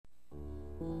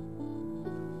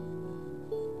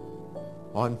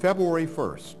On February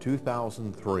 1st,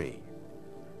 2003,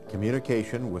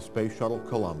 communication with Space Shuttle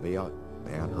Columbia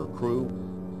and her crew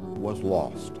was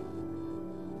lost.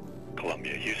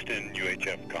 Columbia, Houston,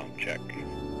 UHF comm check.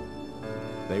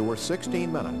 They were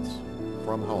 16 minutes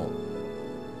from home.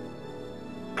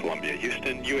 Columbia,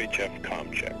 Houston, UHF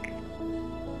comm check.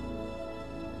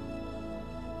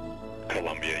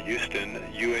 Columbia, Houston,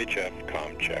 UHF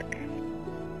comm check.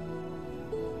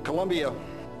 Columbia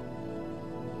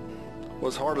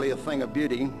was hardly a thing of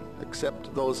beauty, except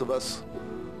to those of us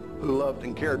who loved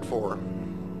and cared for her.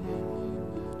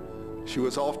 She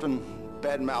was often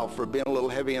bad-mouthed for being a little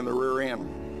heavy in the rear end,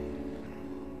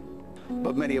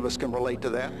 but many of us can relate to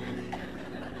that.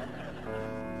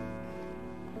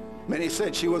 Many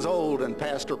said she was old and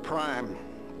past her prime.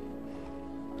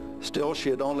 Still,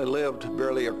 she had only lived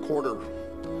barely a quarter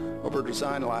of her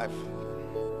design life.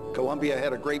 Columbia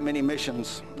had a great many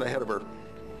missions ahead of her.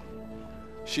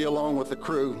 She, along with the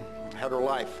crew, had her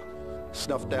life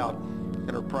snuffed out in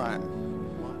her prime.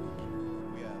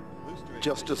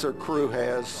 Just as her crew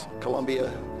has,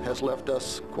 Columbia has left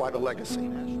us quite a legacy.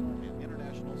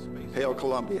 Hail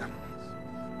Columbia.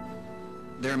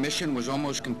 Their mission was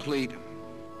almost complete,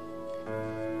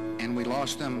 and we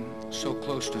lost them so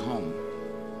close to home.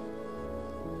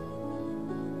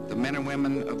 The men and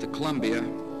women of the Columbia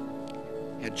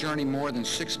had journeyed more than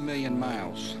 6 million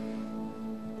miles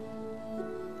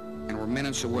and were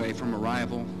minutes away from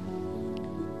arrival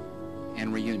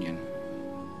and reunion.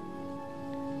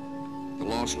 The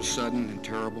loss was sudden and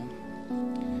terrible,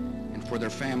 and for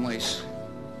their families,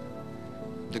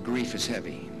 the grief is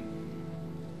heavy.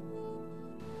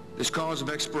 This cause of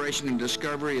exploration and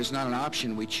discovery is not an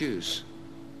option we choose.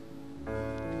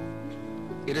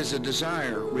 It is a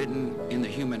desire written in the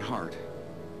human heart.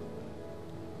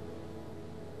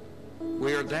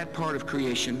 We are that part of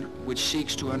creation which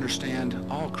seeks to understand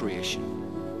all creation.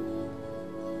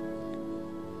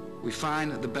 We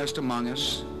find the best among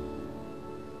us,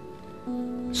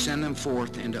 send them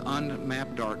forth into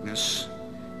unmapped darkness,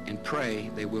 and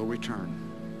pray they will return.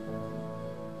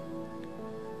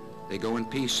 They go in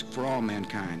peace for all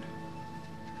mankind,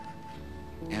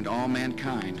 and all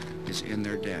mankind is in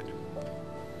their debt.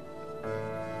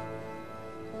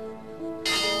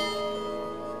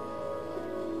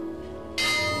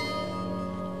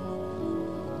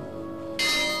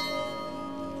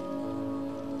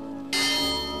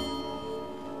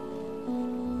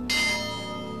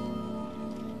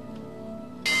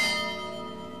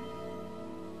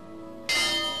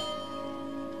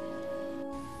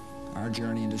 Our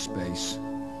journey into space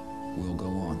will go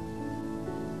on.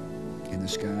 In the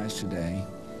skies today,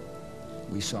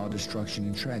 we saw destruction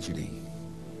and tragedy.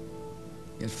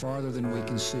 Yet farther than we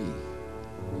can see,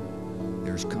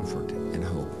 there's comfort and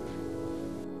hope.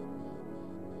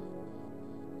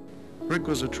 Rick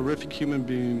was a terrific human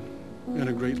being and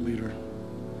a great leader.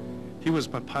 He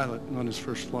was my pilot on his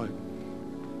first flight.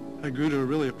 I grew to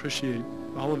really appreciate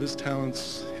all of his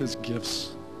talents, his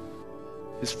gifts.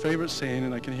 His favorite saying,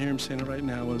 and I can hear him saying it right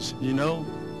now, was, "You know,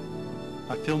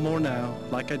 I feel more now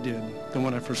like I did than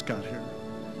when I first got here."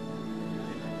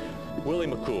 Willie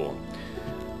McCool.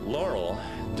 Laurel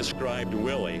described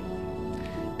Willie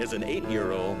as an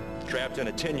 8-year-old trapped in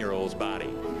a 10-year-old's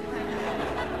body.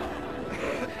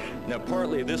 Now,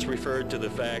 partly this referred to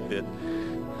the fact that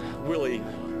Willie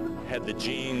had the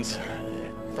genes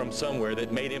from somewhere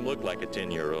that made him look like a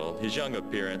 10-year-old, his young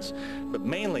appearance, but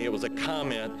mainly it was a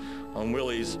comment on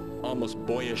Willie's almost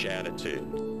boyish attitude.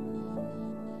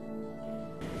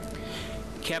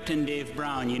 Captain Dave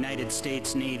Brown, United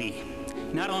States Navy.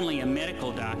 Not only a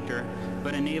medical doctor,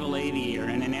 but a naval aviator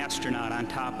and an astronaut on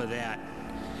top of that.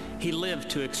 He lived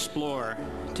to explore,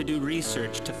 to do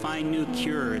research, to find new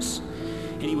cures,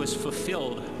 and he was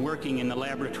fulfilled working in the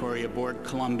laboratory aboard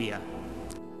Columbia.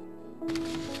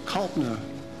 Kalpna,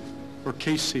 or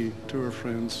Casey to her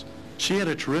friends, she had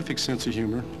a terrific sense of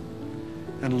humor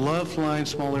and loved flying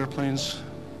small airplanes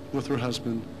with her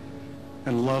husband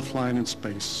and loved flying in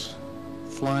space.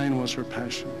 Flying was her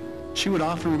passion. She would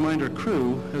often remind her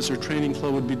crew as their training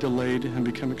flow would be delayed and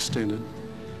become extended.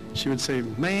 She would say,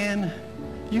 "Man,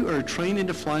 you are training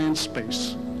to fly in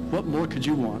space. What more could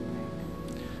you want?"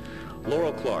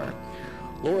 Laurel Clark.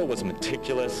 Laurel was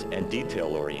meticulous and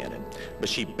detail-oriented, but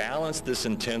she balanced this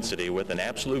intensity with an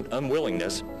absolute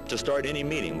unwillingness to start any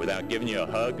meeting without giving you a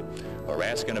hug or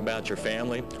asking about your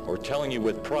family or telling you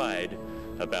with pride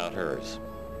about hers.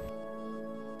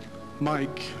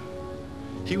 Mike,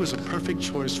 he was a perfect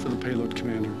choice for the payload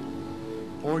commander.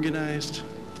 Organized,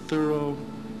 thorough,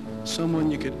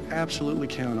 someone you could absolutely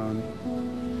count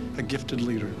on, a gifted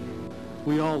leader.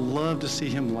 We all loved to see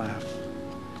him laugh.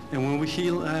 And when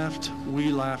he laughed,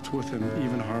 we laughed with him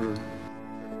even harder.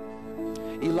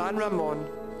 Ilan Ramon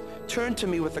turned to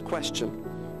me with a question.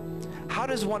 How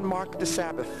does one mark the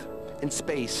Sabbath in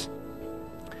space?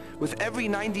 With every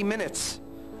 90 minutes,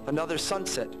 another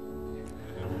sunset.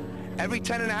 Every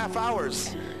 10.5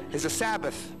 hours is a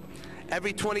Sabbath.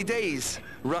 Every 20 days,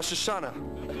 Rosh Hashanah.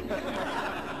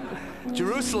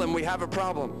 Jerusalem, we have a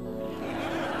problem.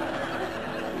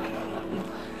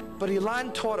 But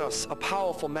Ilan taught us a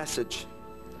powerful message.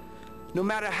 No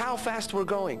matter how fast we're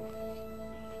going,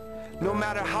 no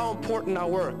matter how important our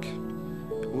work,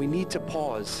 we need to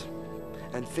pause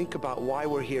and think about why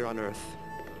we're here on earth.